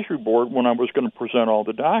Advisory Board when I was going to present all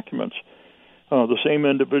the documents. The same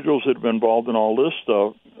individuals that have been involved in all this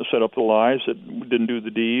stuff set up the lies, that didn't do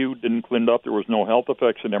the DU, didn't clean up, there was no health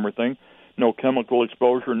effects and everything, no chemical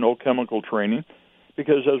exposure, no chemical training.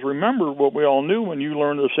 Because as remember, what we all knew when you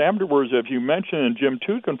learned this afterwards, as you mentioned, and Jim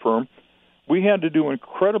too confirmed, we had to do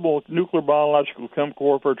incredible nuclear, biological, chemical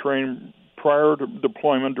warfare training prior to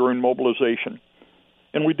deployment during mobilization.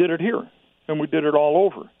 And we did it here, and we did it all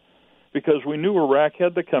over, because we knew Iraq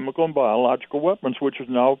had the chemical and biological weapons, which has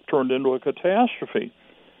now turned into a catastrophe.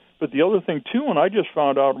 But the other thing, too, and I just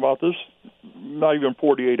found out about this not even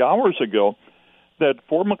 48 hours ago, that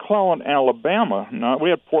Fort McClellan, Alabama, now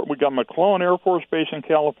we got McClellan Air Force Base in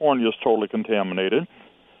California is totally contaminated,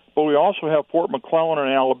 but we also have Fort McClellan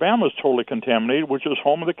in Alabama is totally contaminated, which is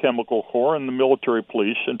home of the Chemical Corps and the military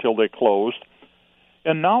police until they closed.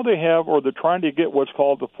 And now they have, or they're trying to get what's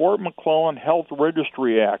called the Fort McClellan Health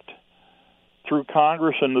Registry Act through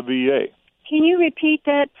Congress and the VA. Can you repeat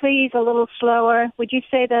that, please, a little slower? Would you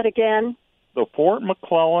say that again? The Fort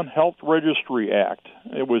McClellan Health Registry Act.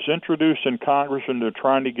 It was introduced in Congress, and they're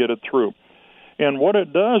trying to get it through. And what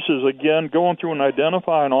it does is, again, going through and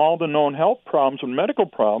identifying all the known health problems and medical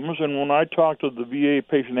problems. And when I talked to the VA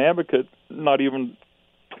patient advocate, not even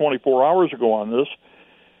 24 hours ago on this,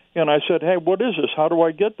 and I said, hey, what is this? How do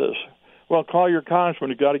I get this? Well, call your congressman.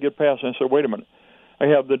 You've got to get past it. And I said, wait a minute. I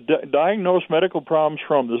have the diagnosed medical problems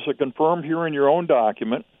from this are confirmed here in your own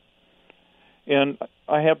document, and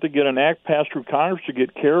I have to get an act passed through Congress to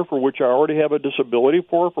get care for which I already have a disability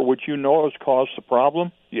for which you know has caused the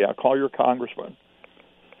problem. Yeah, call your congressman.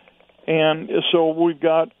 And so we've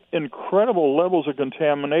got incredible levels of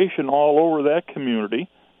contamination all over that community.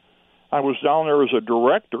 I was down there as a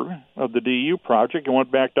director of the DU project and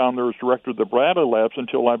went back down there as director of the Bradley Labs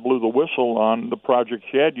until I blew the whistle on the Project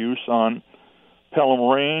Shad use on Pelham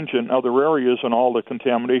Range and other areas and all the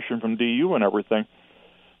contamination from DU and everything.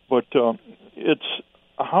 But it's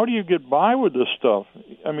how do you get by with this stuff?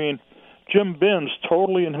 I mean, Jim Binns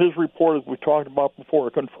totally in his report, as we talked about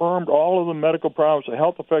before, confirmed all of the medical problems, the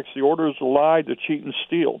health effects, the orders to lie, to cheat and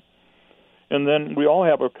steal. And then we all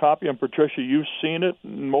have a copy, and Patricia, you've seen it.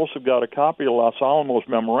 Most have got a copy of Los Alamos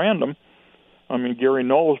Memorandum. I mean, Gary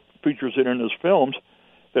Knowles features it in his films,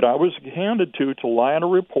 that I was handed to lie on the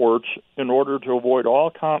reports in order to avoid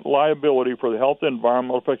all liability for the health and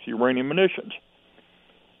environmental effects of uranium emissions.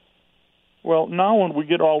 Well, now when we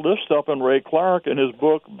get all this stuff in Ray Clark and his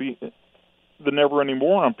book, The Never Ending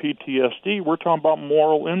War on PTSD, we're talking about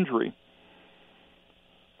moral injury.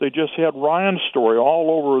 They just had Ryan's story all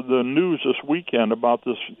over the news this weekend about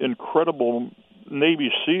this incredible Navy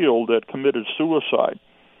SEAL that committed suicide.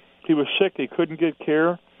 He was sick. He couldn't get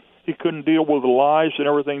care. He couldn't deal with the lies and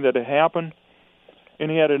everything that had happened. And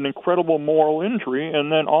he had an incredible moral injury.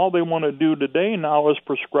 And then all they want to do today now is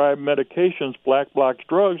prescribe medications, black box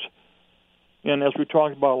drugs. And as we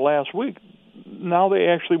talked about last week, now they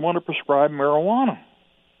actually want to prescribe marijuana.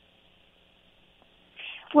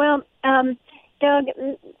 Well, Doug,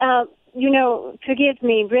 forgive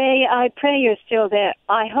me. Ray, I pray you're still there.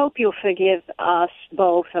 I hope you'll forgive us,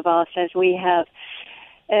 both of us, as we have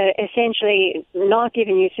essentially not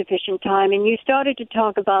given you sufficient time. And you started to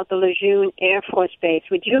talk about the Lejeune Air Force Base.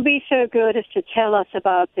 Would you be so good as to tell us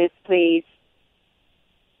about this, please?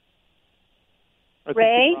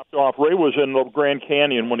 Ray? Ray was in the Grand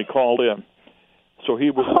Canyon when he called in. So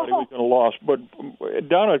he was going to lost. But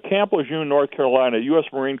down at Camp Lejeune, North Carolina, U.S.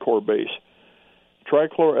 Marine Corps base,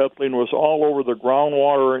 trichloroethylene was all over the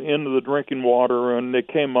groundwater and into the drinking water, and they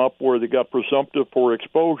came up where they got presumptive for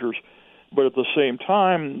exposures. But at the same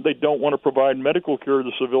time, they don't want to provide medical care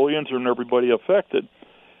to civilians and everybody affected.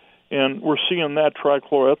 And we're seeing that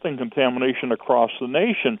trichloroethylene contamination across the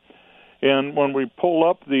nation. And when we pull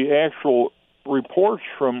up the actual reports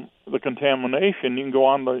from the contamination, you can go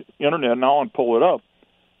on the internet now and pull it up.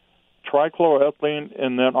 Trichloroethylene,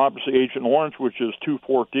 and then obviously Agent Orange, which is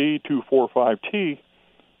 2,4-D, 2,4,5-T,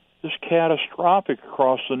 is catastrophic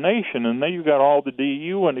across the nation. And then you got all the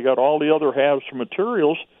DU and you got all the other hazardous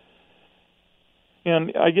materials.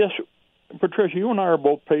 And I guess, Patricia, you and I are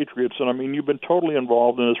both patriots, and I mean, you've been totally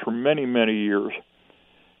involved in this for many, many years.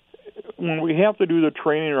 When we have to do the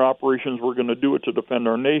training or operations, we're going to do it to defend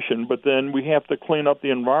our nation, but then we have to clean up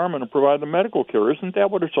the environment and provide the medical care. Isn't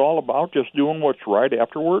that what it's all about, just doing what's right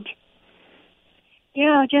afterwards?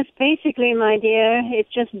 Yeah, just basically, my dear,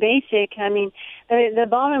 it's just basic. I mean, the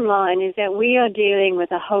bottom line is that we are dealing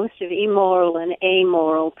with a host of immoral and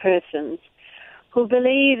amoral persons who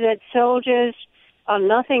believe that soldiers are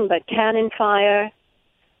nothing but cannon fire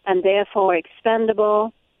and therefore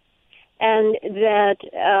expendable, and that,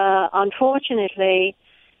 unfortunately,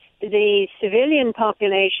 the civilian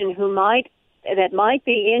population that might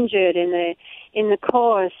be injured in the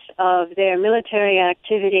course of their military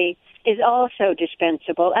activity is also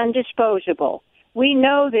dispensable and disposable. We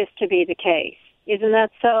know this to be the case. Isn't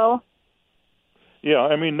that so? Yeah,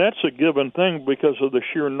 I mean, that's a given thing because of the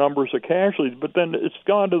sheer numbers of casualties, but then it's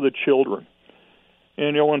gone to the children.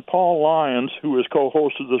 And, when Paul Lyons, who is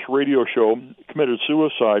co-host of this radio show, committed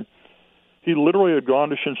suicide, he literally had gone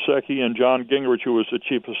to Shinseki and John Gingrich, who was the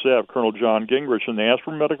chief of staff, Colonel John Gingrich, and they asked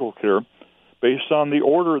for medical care based on the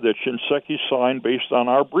order that Shinseki signed based on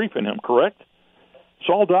our briefing him, correct? It's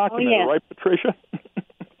all documented, right, Patricia?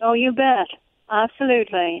 Oh, you bet.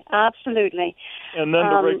 Absolutely. Absolutely. And then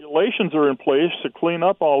the regulations are in place to clean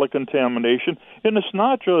up all the contamination. And it's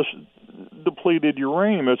not just depleted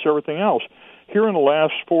uranium, it's everything else. Here in the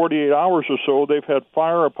last 48 hours or so, they've had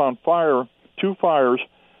fire upon fire, 2 fires,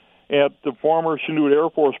 at the former Chanute Air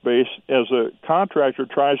Force Base as a contractor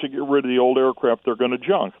tries to get rid of the old aircraft they're going to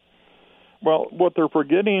junk. Well, what they're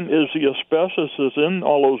forgetting is the asbestos is in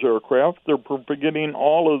all those aircraft. They're forgetting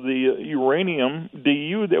all of the uranium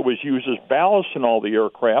DU that was used as ballast in all the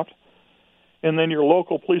aircraft. And then your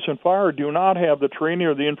local police and fire do not have the training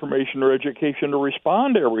or the information or education to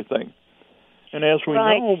respond to everything. And as we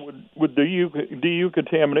know, with DU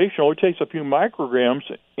contamination, it only takes a few micrograms.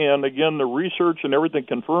 And again, the research and everything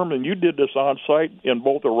confirmed, and you did this on site in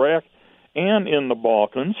both Iraq and in the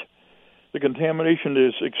Balkans. The contamination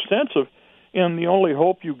is extensive, and the only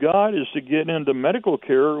hope you got is to get into medical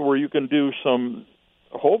care where you can do some,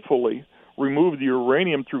 hopefully, remove the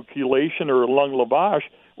uranium through chelation or lung lavage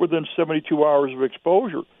within 72 hours of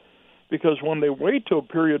exposure. Because when they wait to a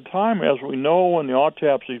period of time, as we know and the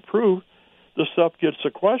autopsy proved, the stuff gets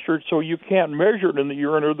sequestered, so you can't measure it in the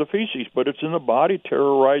urine or the feces, but it's in the body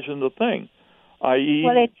terrorizing the thing, i.e.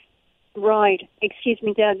 Well, it's right. Excuse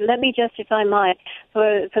me, Doug. Let me just, if I might,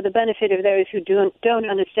 for the benefit of those who don't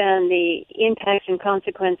understand the impacts and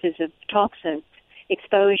consequences of toxin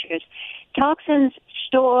exposures. Toxins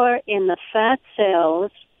store in the fat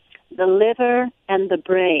cells, the liver, and the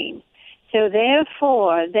brain. So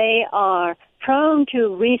therefore, they are prone to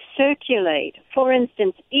recirculate. For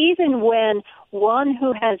instance, even when one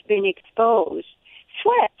who has been exposed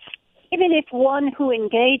sweats, even if one who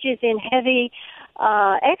engages in heavy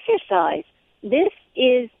exercise, this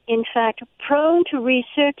is, in fact, prone to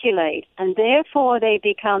recirculate, and therefore they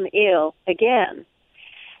become ill again.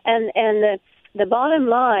 And the bottom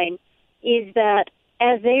line is that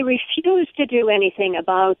as they refuse to do anything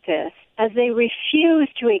about this, as they refuse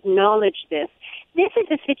to acknowledge this is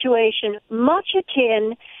a situation much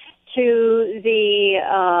akin to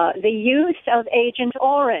the use of Agent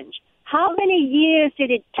Orange. How many years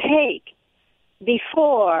did it take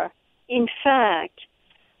before, in fact,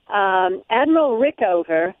 Admiral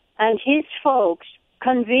Rickover and his folks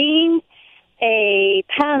convened a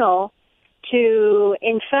panel to,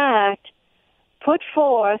 in fact, put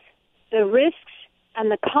forth the risks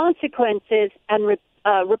and the consequences and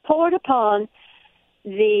report upon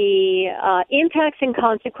the impacts and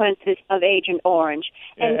consequences of Agent Orange.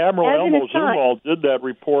 And Admiral Elmo Zumwalt did that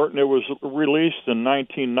report, and it was released in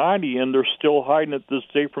 1990, and they're still hiding it this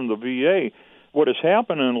day from the VA. What has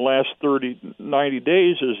happened in the last 90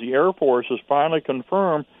 days is the Air Force has finally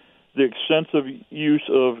confirmed the extensive use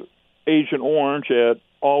of Agent Orange at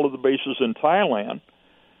all of the bases in Thailand,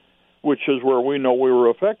 which is where we know we were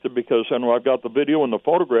affected because I know I've got the video and the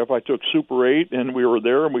photograph. I took Super 8, and we were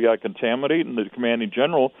there, and we got contaminated, and the commanding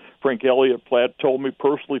general, Frank Elliott Platt, told me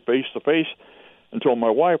personally face-to-face and told my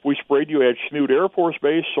wife, we sprayed you at Chinook Air Force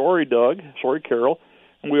Base. Sorry, Doug. Sorry, Carol.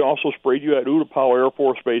 And we also sprayed you at Utapao Air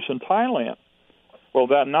Force Base in Thailand. Well,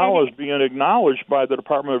 that now is being acknowledged by the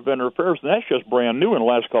Department of Veteran Affairs, and that's just brand new in the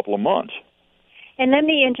last couple of months. And let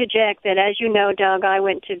me interject that, as you know, Doug, I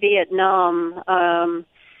went to Vietnam,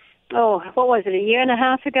 what was it, a year and a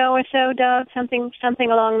half ago or so, Doug? Something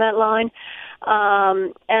along that line.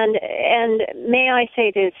 And may I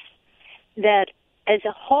say this, that as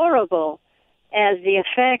horrible as the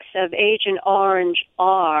effects of Agent Orange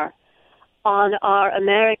are on our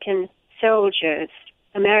American soldiers,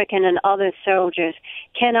 American and other soldiers,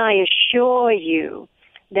 can I assure you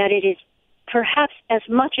that it is perhaps as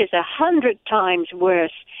much as 100 times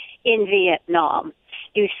worse in Vietnam.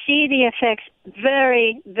 You see the effects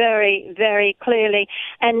very, very, very clearly.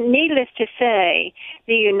 And needless to say,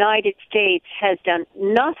 the United States has done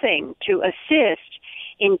nothing to assist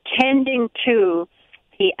in tending to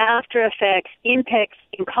the after effects, impacts,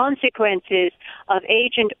 and consequences of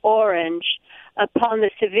Agent Orange upon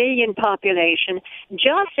the civilian population,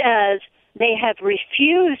 just as they have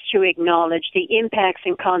refused to acknowledge the impacts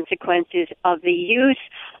and consequences of the use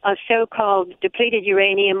of so-called depleted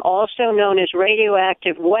uranium, also known as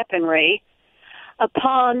radioactive weaponry,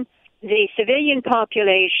 upon the civilian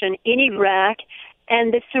population in Iraq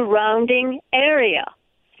and the surrounding area.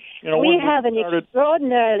 We have an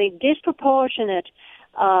extraordinarily disproportionate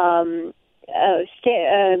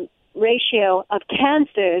ratio of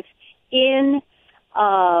cancers in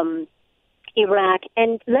Iraq.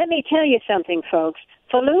 And let me tell you something, folks.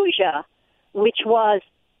 Fallujah, which was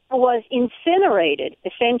incinerated,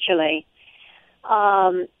 essentially,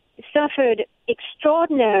 suffered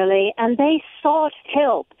extraordinarily, and they sought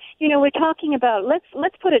help. You know, we're talking about,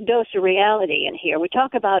 let's put a dose of reality in here. We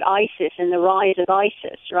talk about ISIS and the rise of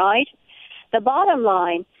ISIS, right? The bottom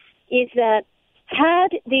line is that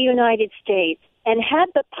had the United States and had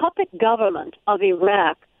the puppet government of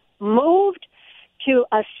Iraq moved to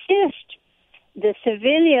assist the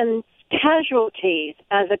civilian casualties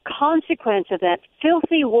as a consequence of that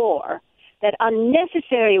filthy war, that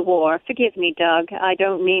unnecessary war. Forgive me, Doug, I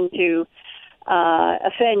don't mean to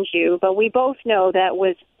offend you, but we both know that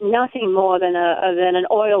was nothing more than an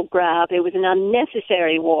oil grab. It was an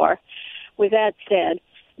unnecessary war, with that said.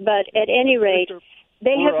 But at any rate,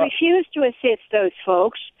 They have refused to assist those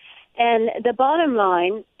folks. And the bottom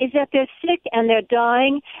line is that they're sick and they're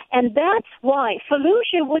dying, and that's why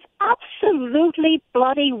Fallujah was absolutely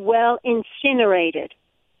bloody well incinerated.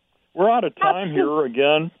 We're out of time here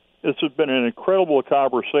again. This has been an incredible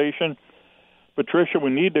conversation. Patricia, we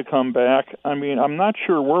need to come back. I mean, I'm not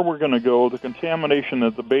sure where we're going to go. The contamination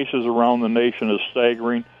at the bases around the nation is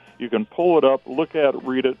staggering. You can pull it up, look at it,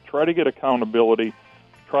 read it, try to get accountability,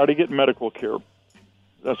 try to get medical care.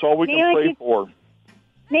 That's all we can pray for.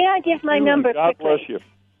 May I give my number God quickly? bless you.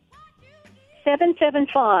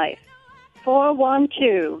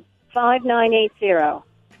 775-412-5980.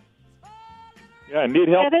 Yeah, I need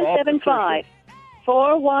help.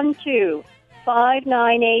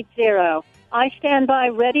 775-412-5980. I stand by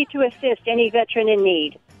ready to assist any veteran in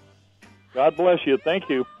need. God bless you. Thank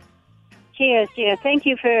you. Cheers, dear. Thank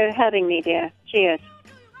you for having me, dear. Cheers.